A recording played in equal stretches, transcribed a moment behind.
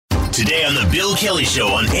Today on The Bill Kelly Show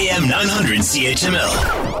on AM 900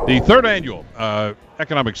 CHML. The third annual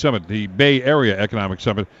Economic Summit, the Bay Area Economic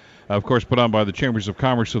Summit, of course, put on by the Chambers of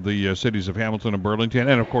Commerce of the cities of Hamilton and Burlington,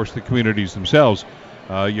 and, of course, the communities themselves.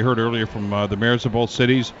 You heard earlier from the mayors of both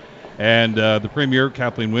cities, and the Premier,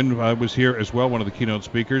 Kathleen Wynne, was here as well, one of the keynote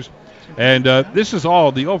speakers. And this is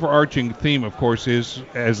all, the overarching theme, of course, is,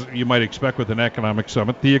 as you might expect with an economic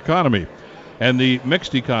summit, the economy, and the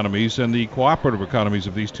mixed economies and the cooperative economies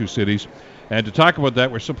of these two cities. And to talk about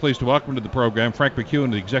that, we're so pleased to welcome to the program Frank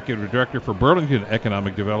McEwen, the Executive Director for Burlington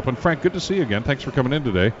Economic Development. Frank, good to see you again. Thanks for coming in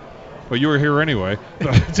today. Well, you were here anyway.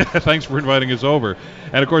 Thanks for inviting us over.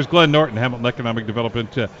 And, of course, Glenn Norton, Hamilton Economic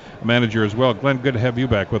Development Manager as well. Glenn, good to have you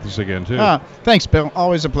back with us again, too. Thanks, Bill.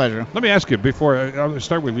 Always a pleasure. Let me ask you, before I'll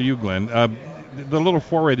start with you, Glenn, the little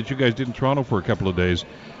foray that you guys did in Toronto for a couple of days,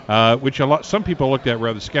 which some people looked at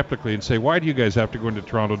rather skeptically and say, why do you guys have to go into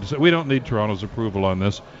Toronto? To say, we don't need Toronto's approval on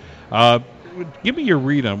this. Give me your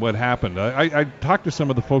read on what happened. I talked to some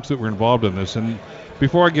of the folks that were involved in this, and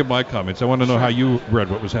before I give my comments, I want to know how you read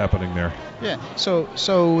what was happening there. Yeah,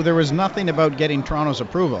 so there was nothing about getting Toronto's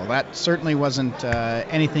approval. That certainly wasn't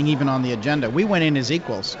anything even on the agenda. We went in as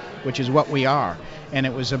equals, which is what we are. And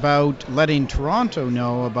it was about letting Toronto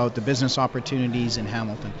know about the business opportunities in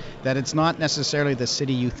Hamilton, that it's not necessarily the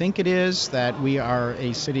city you think it is, that we are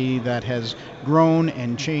a city that has grown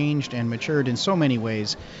and changed and matured in so many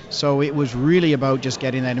ways. So it was really about just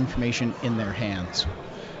getting that information in their hands.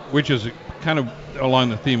 Which is kind of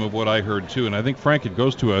along the theme of what I heard, too. And I think, Frank, it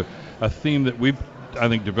goes to a theme that we've, I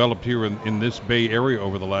think, developed here in this Bay Area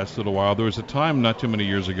over the last little while. There was a time not too many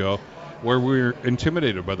years ago where we were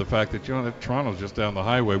intimidated by the fact that, that Toronto's just down the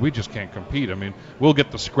highway. We just can't compete. I mean, we'll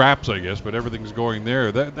get the scraps, I guess, but everything's going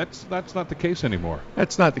there. That's not the case anymore.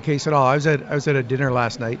 That's not the case at all. I was at a dinner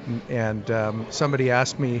last night, and somebody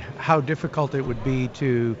asked me how difficult it would be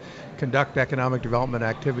to conduct economic development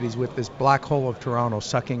activities with this black hole of Toronto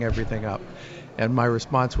sucking everything up. And my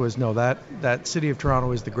response was, no, that city of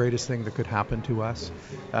Toronto is the greatest thing that could happen to us.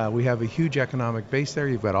 We have a huge economic base there.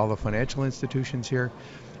 You've got all the financial institutions here.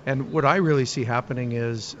 And what I really see happening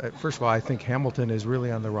is, first of all, I think Hamilton is really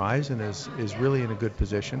on the rise and is really in a good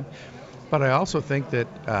position. But I also think that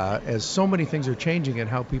as so many things are changing in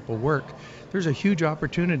how people work, there's a huge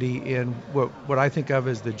opportunity in what I think of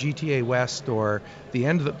as the GTA West, or the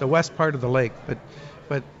end of the west part of the lake.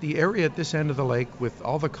 But the area at this end of the lake with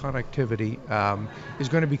all the connectivity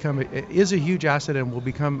is a huge asset and will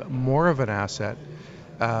become more of an asset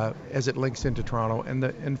as it links into Toronto. And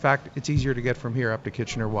in fact, it's easier to get from here up to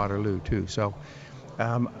Kitchener-Waterloo too. So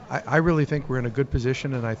I really think we're in a good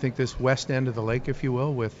position, and I think this west end of the lake, if you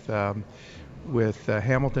will, with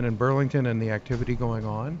Hamilton and Burlington and the activity going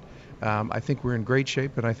on, I think we're in great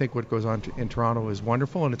shape, and I think what goes on in Toronto is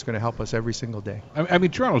wonderful, and it's going to help us every single day. I mean,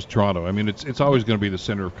 Toronto's Toronto. I mean, it's always going to be the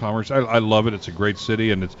center of commerce. I love it. It's a great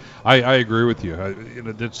city, and I agree with you.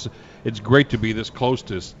 It's great to be this close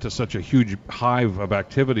to such a huge hive of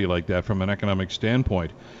activity like that from an economic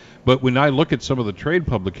standpoint. But when I look at some of the trade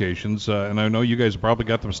publications, and I know you guys probably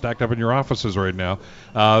got them stacked up in your offices right now,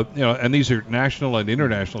 and these are national and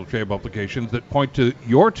international trade publications that point to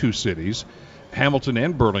your two cities, Hamilton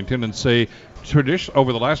and Burlington, and say,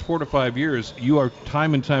 over the last 4 to 5 years, you are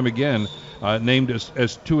time and time again named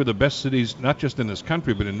as two of the best cities, not just in this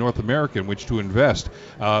country, but in North America, in which to invest,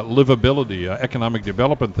 livability, economic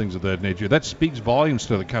development, things of that nature. That speaks volumes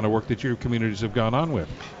to the kind of work that your communities have gone on with.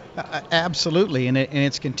 Absolutely, and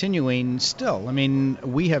it's continuing still. I mean,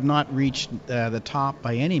 we have not reached the top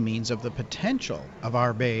by any means of the potential of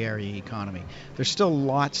our Bay Area economy. There's still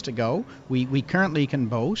lots to go. We currently can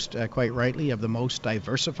boast, quite rightly, of the most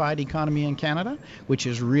diversified economy in Canada, which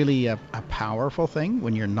is really a powerful thing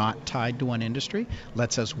when you're not tied to one industry.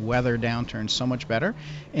 Lets us weather downturns so much better.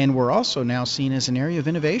 And we're also now seen as an area of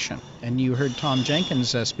innovation. And you heard Tom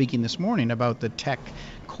Jenkins speaking this morning about the tech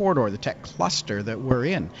corridor, the tech cluster that we're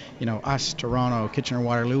in. Us, Toronto,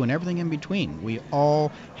 Kitchener-Waterloo, and everything in between. We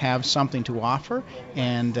all have something to offer,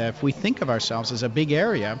 and if we think of ourselves as a big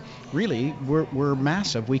area, really, we're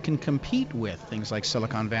massive. We can compete with things like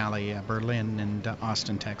Silicon Valley, Berlin, and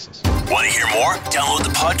Austin, Texas. Want to hear more? Download the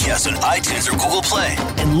podcast on iTunes or Google Play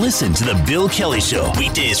and listen to The Bill Kelly Show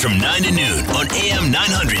weekdays from 9 to noon on AM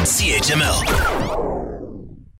 900 CHML.